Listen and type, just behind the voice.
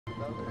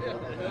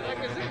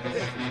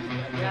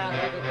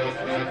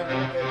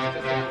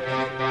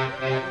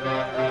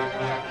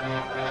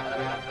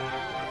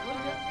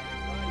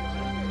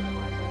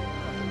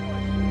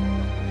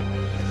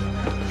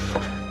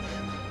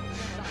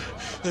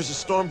There's a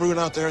storm brewing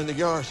out there in the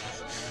yard.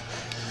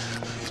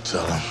 You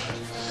tell him.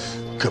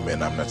 Come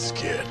in, I'm not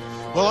scared.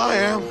 Well, I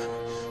am.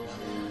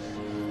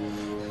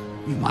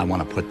 You might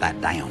want to put that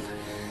down.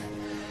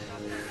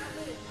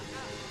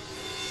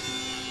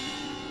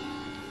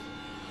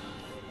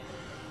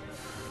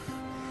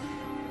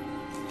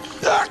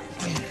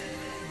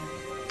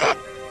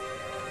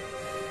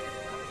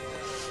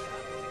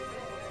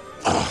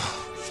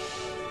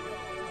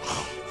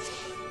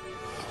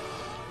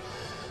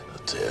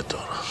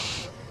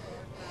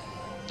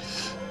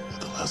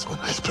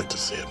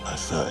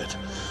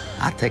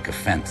 I take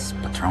offense,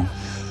 Patron.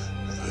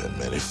 I've had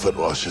many foot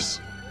washes.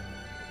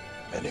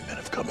 Many men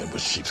have come in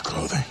with sheep's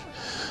clothing,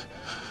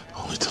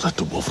 only to let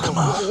the wolf come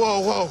out. Whoa,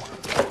 whoa.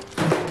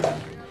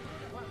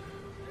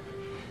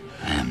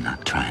 I am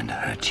not trying to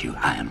hurt you.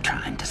 I am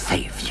trying to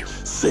save you.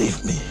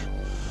 Save me?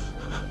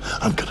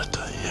 I'm gonna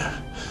die here.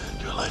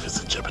 Your life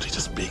is in jeopardy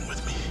just being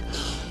with me.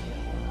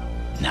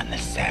 Not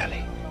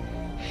necessarily.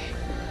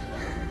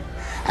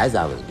 As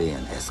I was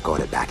being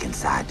escorted back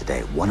inside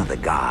today, one of the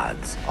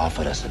guards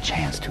offered us a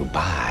chance to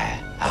buy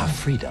our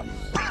freedom.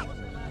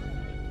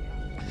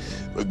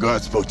 The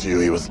guard spoke to you,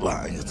 he was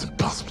lying. It's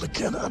impossible to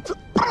get up.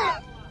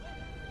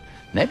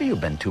 Maybe you've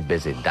been too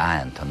busy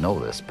dying to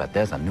notice, but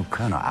there's a new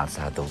colonel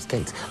outside those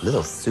gates.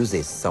 Little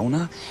Susie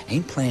Sona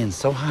ain't playing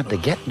so hard to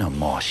get no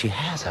more. She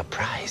has her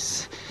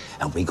price,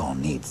 and we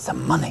gonna need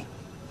some money.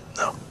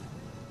 No.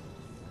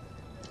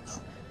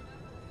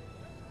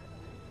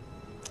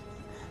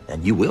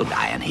 Then you will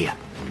die in here.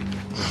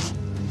 It's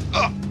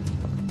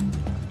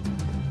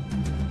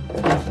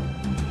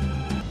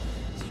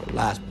the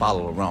last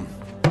bottle of rum.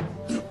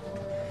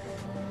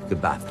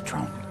 Goodbye,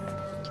 Patron.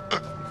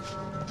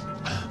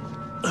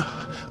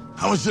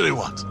 How much do they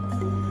want?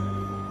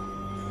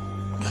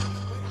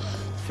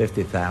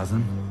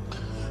 50,000.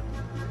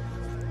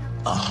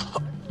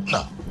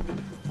 No.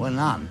 We're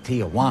not in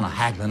Tijuana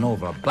haggling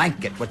over a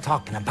blanket. We're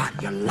talking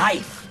about your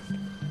life.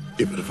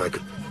 Even if I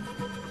could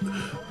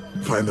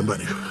find the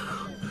money,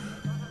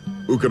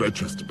 who can I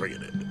trust to bring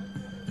it in?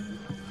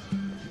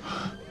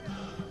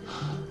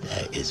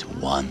 There is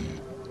one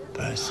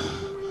person.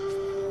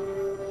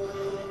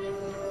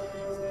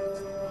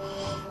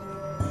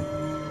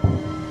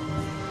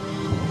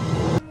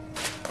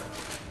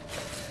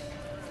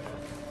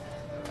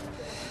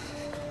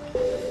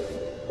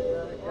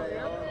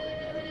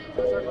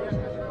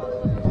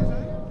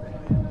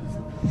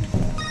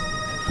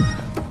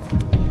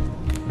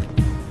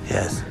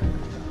 Yes.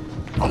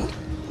 All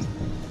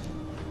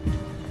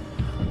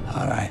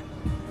right.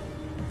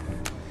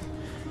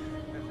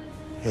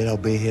 It'll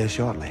be here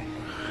shortly.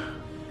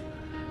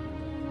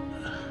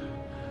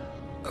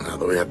 Now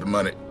that we have the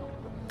money,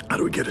 how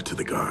do we get it to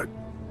the guard?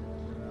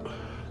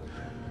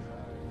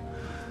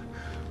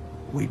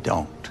 We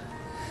don't.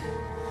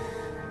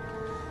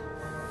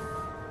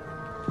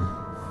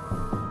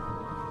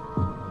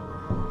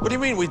 What do you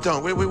mean we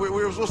don't? We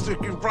were supposed to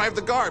bribe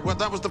the guard. Well,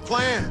 that was the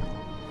plan.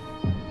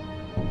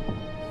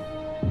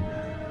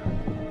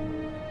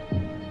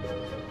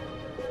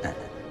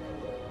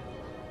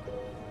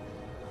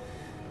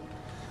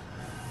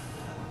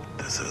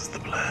 This is the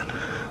plan.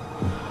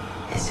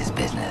 This is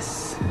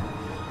business.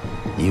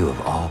 You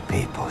of all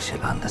people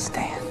should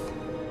understand.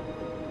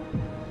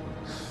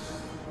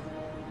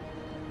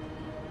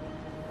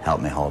 Help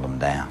me hold them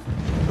down.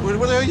 What the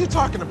hell are you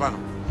talking about?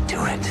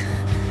 Do it.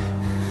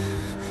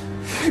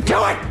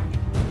 Do it!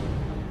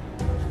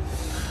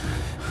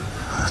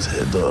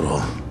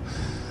 Teodoro.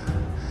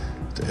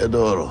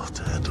 Teodoro,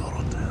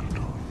 Teodoro,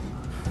 Teodoro.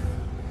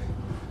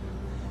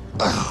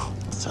 Oh,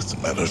 it's just a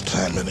matter of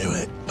time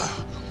anyway.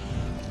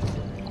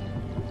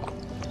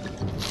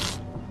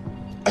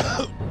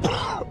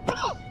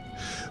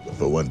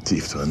 For one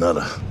thief to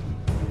another.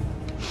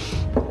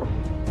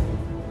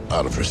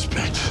 Out of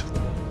respect.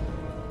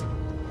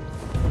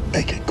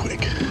 Make it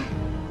quick.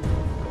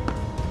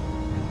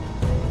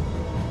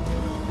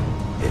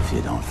 If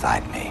you don't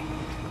fight me,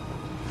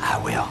 I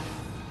will.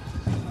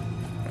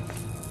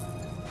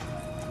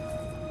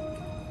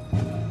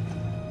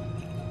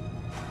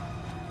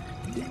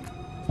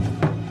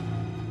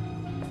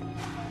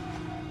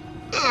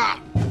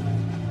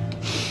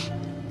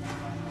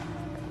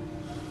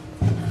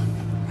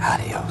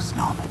 Adios,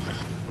 Norman.